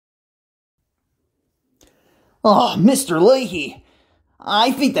Oh, Mr. Leahy,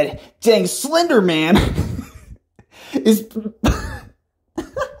 I think that dang Slender Man is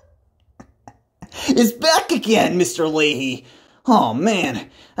is back again, Mr. Leahy. Oh man,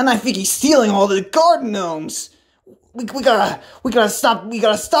 and I think he's stealing all the garden gnomes. We gotta stop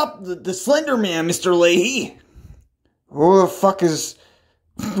the Slender Man, Mr. Leahy. Who the fuck is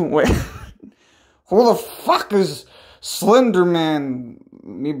wait? Who the fuck is Slender Man,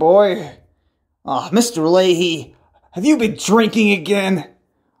 me boy? Ah, Mr. Leahy, have you been drinking again?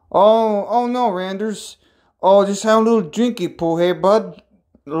 Oh no, Randers. Oh, just have a little drinky poo, hey, bud.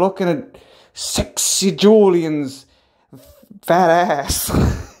 Looking at sexy Julian's fat ass.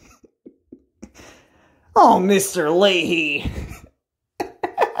 Oh, Mr. Leahy.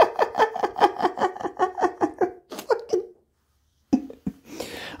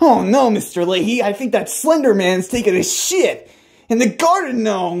 Oh no, Mr. Leahy, I think that Slender Man's taking a shit in the Garden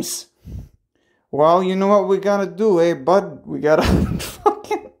Nomes. Well, you know what we gotta do, eh, bud? We gotta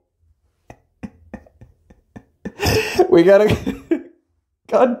fucking... we gotta...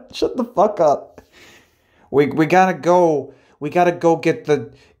 God, shut the fuck up. We gotta go get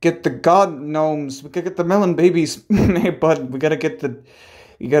the Garden Nomes. We gotta get the melon babies. Hey, bud, we gotta get the...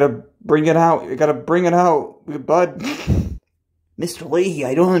 You gotta bring it out. You gotta bring it out, bud. Mr. Leahy,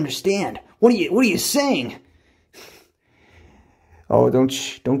 I don't understand. What are you saying? Oh,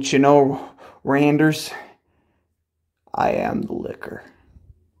 don't you know, Randers? I am the liquor.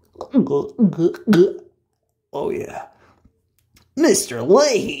 Oh yeah. Mr.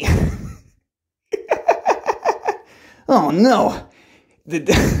 Leahy. Oh no.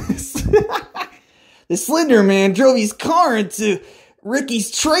 The Slender Man drove his car into Ricky's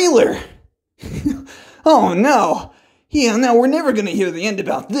trailer. Oh no. Yeah, now we're never gonna hear the end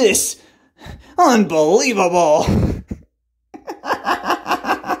about this. Unbelievable.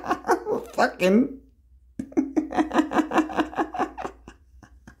 Fucking.